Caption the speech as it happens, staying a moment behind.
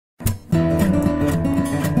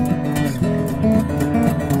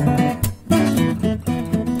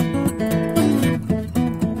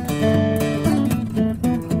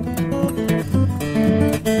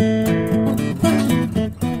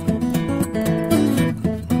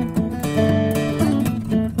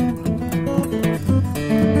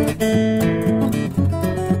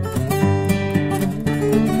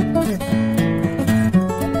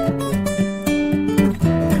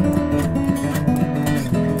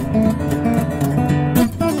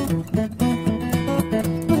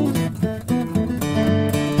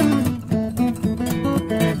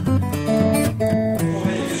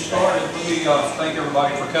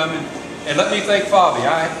let me thank Fabi.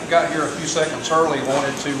 I got here a few seconds early,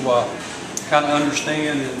 wanted to kind of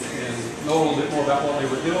understand and know a little bit more about what they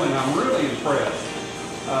were doing. I'm really impressed.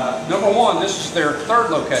 Number one, this is their third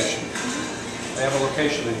location. They have a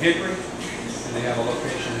location in Hickory, and they have a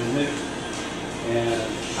location in Newton. And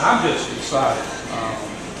I'm just excited.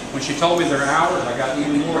 When she told me their hours, I got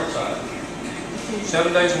even more excited.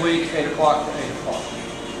 7 days a week, 8 o'clock to 8 o'clock.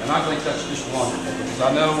 And I think that's just wonderful, because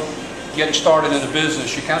I know getting started in a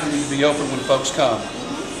business, you kind of need to be open when folks come.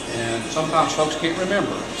 And sometimes folks can't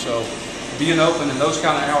remember. So being open in those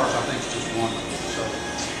kind of hours, I think is just wonderful. So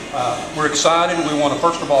we're excited. We want to,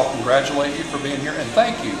 first of all, congratulate you for being here, and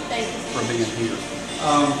thank you for being here.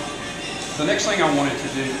 The next thing I wanted to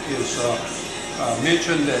do is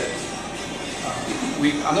mention that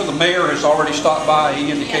I know the mayor has already stopped by.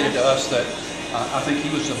 He indicated to us that I think he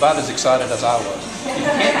was about as excited as I was. You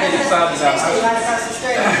can't get excited about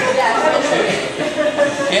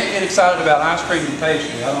can't get excited about ice cream and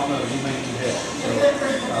pastry. I don't know. You may need help. So,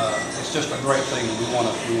 it's just a great thing, and we want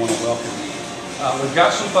to welcome you. We've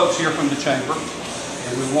got some folks here from the chamber,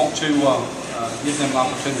 and we want to give them an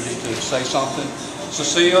opportunity to say something.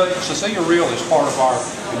 Cecilia Real is part of our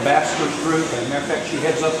ambassadors group, and matter of fact, she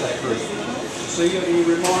heads up that group. Cecilia, any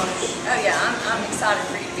remarks? Oh yeah, I'm excited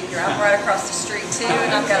for you to be here. I'm right across the street too,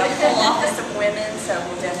 and I've got a full office of women, so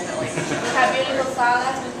we'll definitely. We have beautiful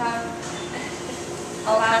salads. We have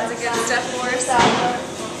all kinds of good stuff for us.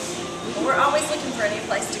 We're always looking for a new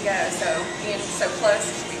place to go, so being so close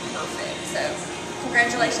is be perfect. So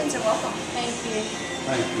congratulations and welcome. Thank you.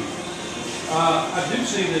 Thank you. I do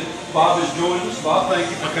see that Bob has joined us. Bob, thank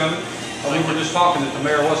you for coming. We were just talking that the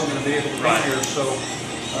mayor wasn't going to be able to be here, so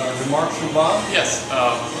remarks from Bob? Yes,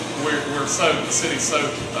 the city's so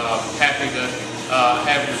happy to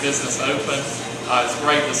have your business open. It's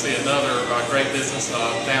great to see another great business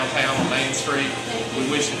downtown on Main Street.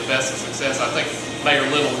 We wish you the best of success. I think Mayor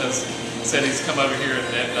Little has said he's come over here and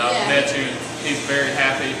met you, and he's very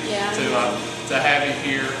happy to have you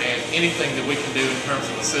here, and anything that we can do in terms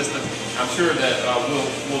of assistance, I'm sure that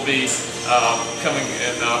we'll be coming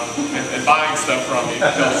and buying stuff from you,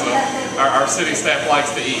 because our city staff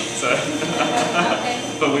likes to eat. So,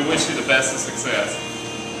 but we wish you the best of success.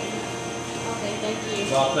 Okay, thank you.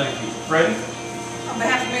 Well, thank you. Freddie? On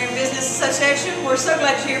behalf of Marion Business Association, we're so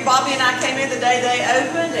glad you're here. Bobby and I came in the day they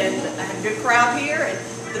opened, and I had a good crowd here, and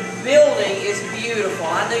the building is beautiful.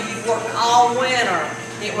 I knew you'd worked all winter.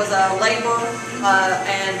 It was a labor,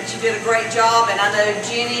 and you did a great job, and I know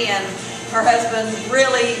Jenny and her husband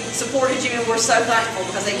really supported you, and we're so thankful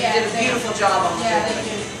because you did a beautiful job on it. Yeah, thank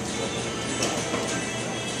you.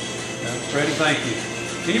 Freddie, thank you.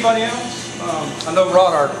 Anybody else? I know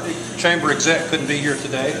Rod, our chamber exec, couldn't be here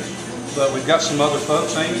today, but we've got some other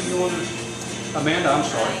folks. Amy, you want to? Amanda, I'm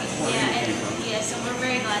sorry. So we're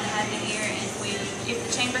very glad to have you here, and if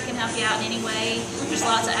the chamber can help you out in any way, there's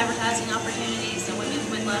lots of advertising opportunities, so we'd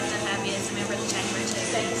love to have you as a member of the chamber too.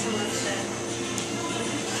 Thank you so much.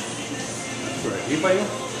 Great. Anybody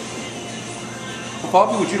else?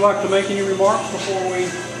 Bobby, would you like to make any remarks before we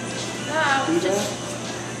do that?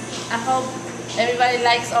 I hope everybody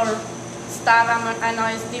likes our stuff. I know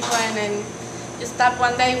it's different, and just stop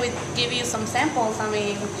one day, we give you some samples. I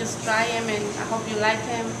mean, just try them, and I hope you like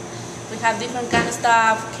them. We have different kind of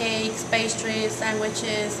stuff: cakes, pastries,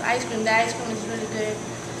 sandwiches, ice cream. The ice cream is really good.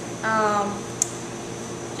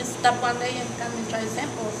 Just stop one day and come and try the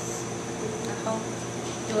samples. I hope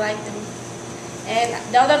you like them. And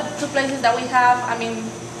the other two places that we have, I mean,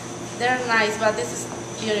 they're nice, but this is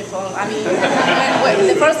beautiful. I mean,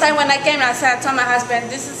 the first time when I came, I told my husband,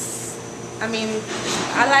 this is, I mean,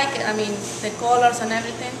 I like it. I mean, the colors and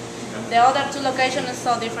everything. The other two locations are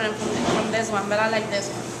so different from this one, but I like this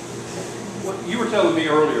one. Well, you were telling me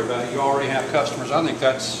earlier about you already have customers. I think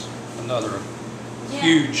that's another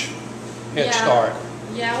huge head start.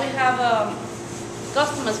 Yeah, we have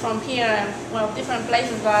customers from here and, well, different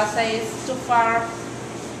places, but I say it's too far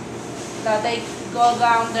that they go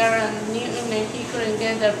down there and Newton and Hickory and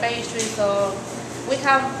get their pastries. So we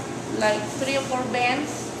have like 3 or 4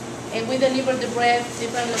 vans, and we deliver the bread to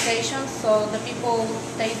different locations, so the people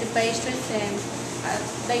take the pastries and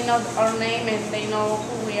they know our name and they know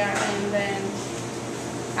who we are, and then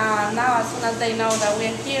now as soon as they know that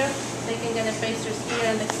we're here, they can get the pastries here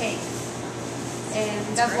and the cakes. And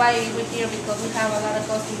that's why we're here, because we have a lot of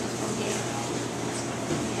customers from here.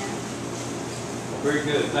 Yeah. Very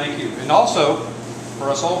good, thank you. And also, for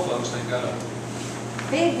us old folks, they've got a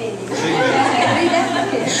Big venue.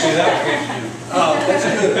 See that? Oh, that's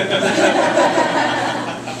good.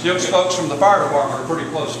 Jim's folks from the fire department are pretty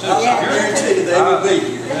close too. I guarantee they will be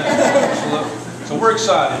here. Absolutely. So we're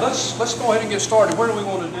excited. Let's go ahead and get started. Where do we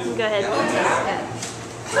want to do Go ahead.